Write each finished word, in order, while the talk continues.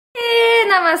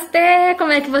Namaste!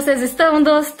 Como é que vocês estão,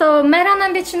 Dosto? मेरा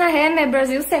नाम Bettina है, मैं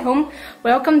Brazil से हूँ.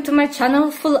 Welcome to my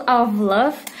channel full of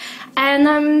love.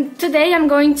 And today I'm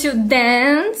going to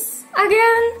dance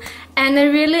again. And I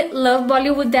really love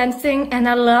Bollywood dancing and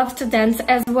I love to dance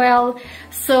as well.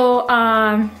 So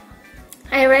I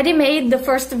already made the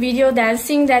first video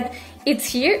dancing that it's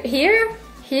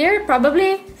here,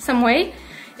 probably some way.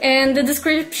 And the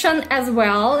description as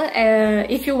well,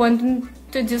 if you want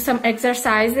to do some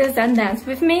exercises and dance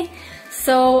with me.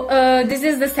 So this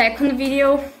is the second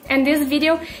video, and this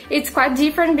video it's quite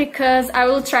different because I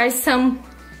will try some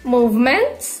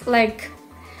movements, like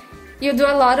you do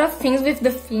a lot of things with the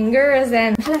fingers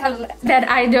and that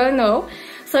I don't know.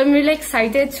 So I'm really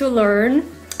excited to learn.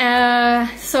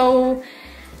 So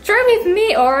try with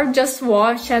me or just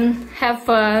watch and have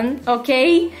fun,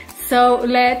 okay? So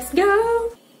let's go!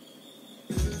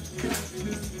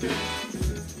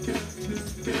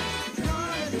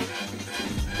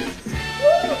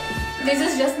 This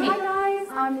is just me. Hi guys,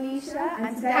 I'm Nisha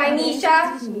and today Hi, I'm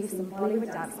Nisha. teaching you some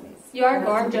Bollywood dance moves. You are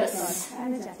gorgeous.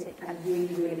 Energetic and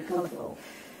really colourful.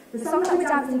 The song that we're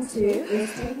dancing to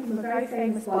is taken from a very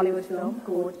famous Bollywood film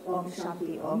called Om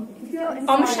Shanti Om. If you feel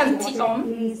inspired to watch it,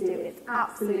 please do. It's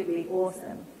absolutely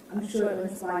awesome. I'm sure it will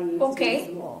inspire you to do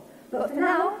some more. But for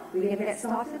now, we're going to get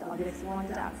started on this one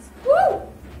dance. Woo!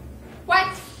 What?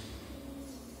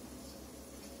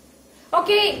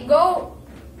 Okay, go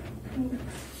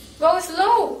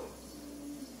slow.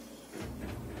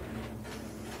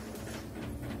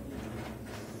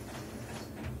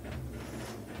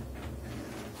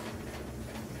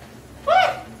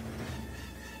 What?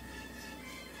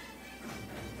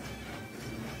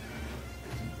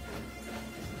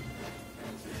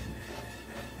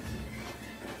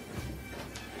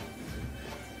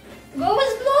 Go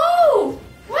slow.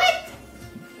 What?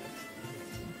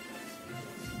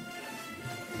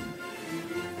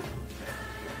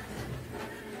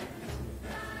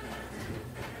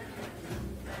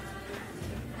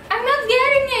 I'm not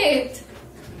getting it.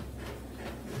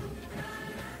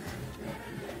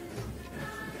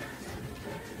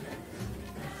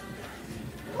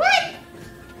 What?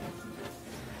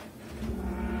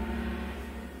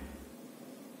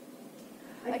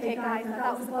 Okay guys, now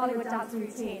that was the Bollywood dance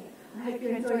routine. I hope you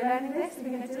enjoy learning this.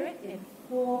 We're going to do it in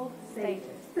 4 stages.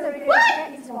 So we're going to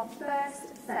get into our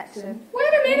first section.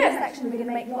 Wait a In minute. this section we're going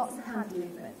to make lots of hand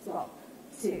movements. Well,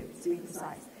 2 to be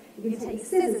precise. You're going to take your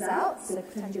scissors out, so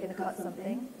pretend you're going to cut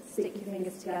something. Stick your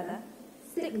fingers together,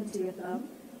 stick them to your thumb,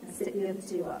 and stick the other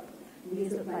 2 up.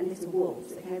 These look like little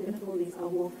wolves. Okay, we're going to call these our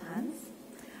wolf hands.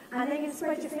 And then you're going to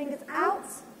spread your fingers out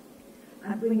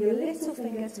and bring your little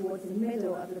finger towards the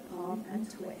middle of the palm and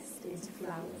twist into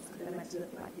flowers. They're meant to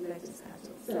look like lotus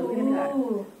petals. So we're going to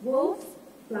go wolves,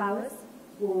 flowers,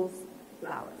 wolves,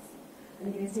 flowers.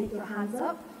 And you're going to take your hands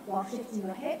up while shifting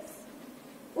your hips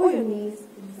or your knees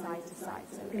from side to side.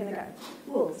 So we're going to go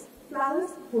wolves, flowers,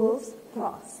 wolves,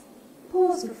 cross.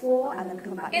 Pause for 4 and then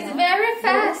come back It's down. very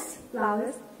fast. Wolves,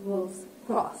 flowers, wolves,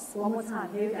 cross. One more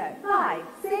time. Here we go. 5,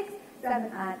 6,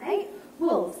 7, and 8.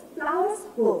 Wolves, flowers,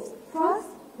 wolves, cross,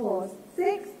 pause,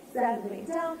 6, 7, bring it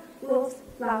down, wolves,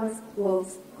 flowers,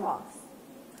 wolves, cross.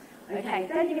 Okay,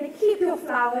 then you're going to keep your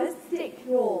flowers, stick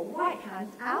your right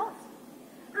hand out,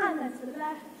 and then to the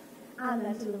left, and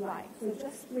then to the right. So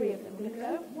just 3 of them. We're going to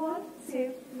go 1,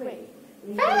 2, 3. We're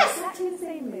going to do exactly the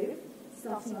same move,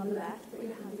 starting on the left, but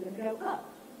your hands are going to go up.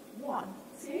 1,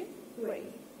 2, 3.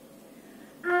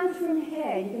 And from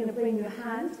here, you're going to bring your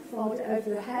hand, fold it over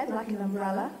your head like an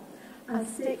umbrella, and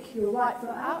stick your right foot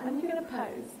out, and you're going to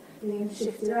pose. You're going to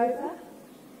shift it over,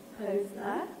 pose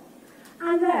there,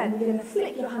 and then you're going to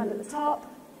flick your hand at the top,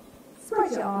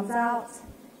 spread your arms out,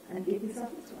 and give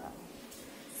yourself a twirl.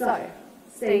 So,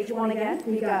 stage 1 again,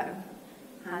 we go.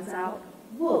 Hands out,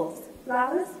 wolves,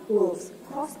 flowers, wolves,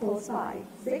 cross, pause, 5,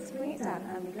 6, bring it down,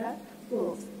 and we go.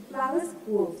 Wolves, flowers,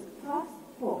 wolves, cross,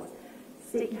 pause.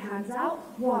 Stick your hands out,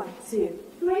 1, 2,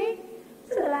 3,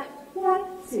 to the left, 1,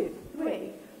 2,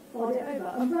 3. Fold it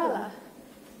over, umbrella,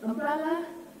 umbrella,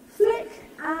 flick,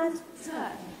 and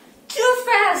turn. Too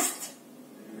fast.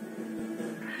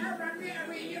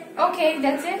 Okay,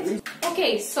 that's it.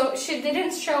 Okay, so she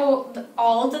didn't show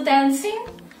all the dancing,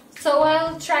 so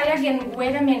I'll try again.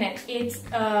 Wait a minute. It's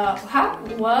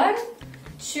 1,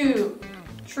 2,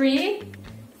 3,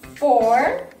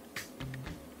 4.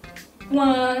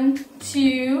 1,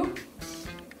 2,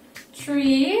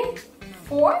 3,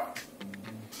 4.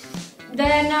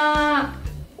 Then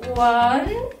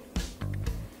 1,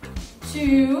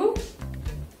 2,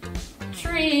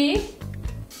 3.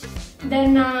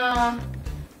 Then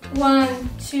 1,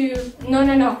 2.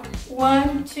 No.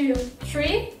 1, 2,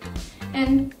 3.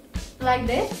 And like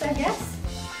this, I guess.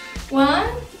 1,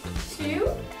 2,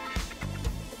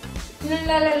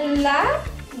 la la la,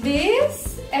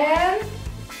 this, and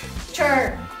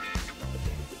turn.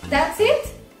 That's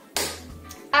it?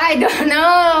 I don't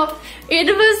know. It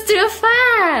was too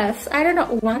fast. I don't know.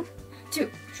 1, 2,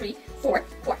 3, 4,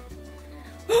 4.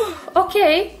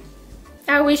 Okay.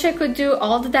 I wish I could do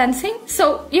all the dancing.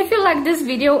 So if you like this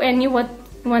video and you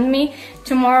want me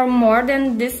to more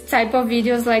than this type of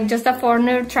videos, like just a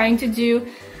foreigner trying to do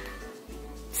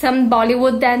some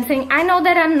Bollywood dancing, I know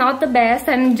that I'm not the best.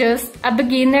 I'm just a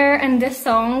beginner in these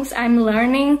songs. I'm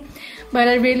learning, but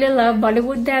I really love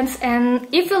Bollywood dance. And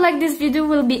if you like this video,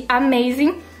 will be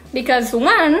amazing, because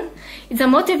 1, it's a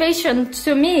motivation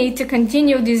to me to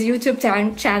continue this YouTube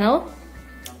channel,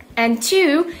 and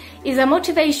 2, is a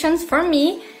motivation for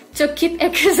me to keep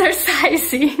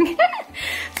exercising.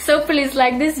 So please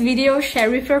like this video, share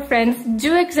with your friends,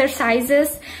 do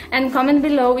exercises, and comment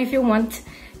below if you want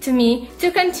me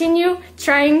to continue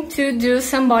trying to do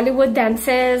some Bollywood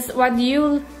dances.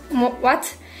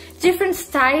 What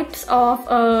different types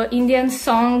of Indian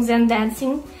songs and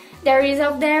dancing there is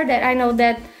out there, that I know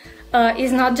that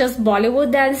is not just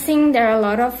Bollywood dancing. There are a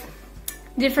lot of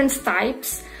different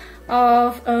types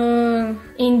of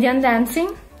Indian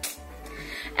dancing,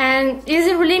 and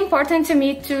it's really important to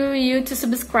me to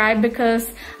subscribe, because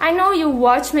I know you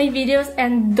watch my videos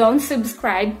and don't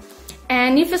subscribe,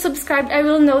 and if you subscribe, I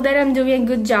will know that I'm doing a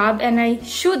good job and I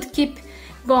should keep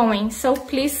going. So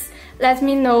please let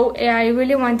me know. I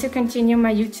really want to continue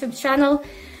my YouTube channel.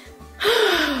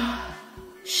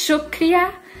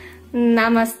 Shukriya.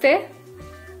 Namaste.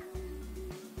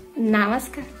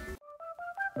 Namaskar.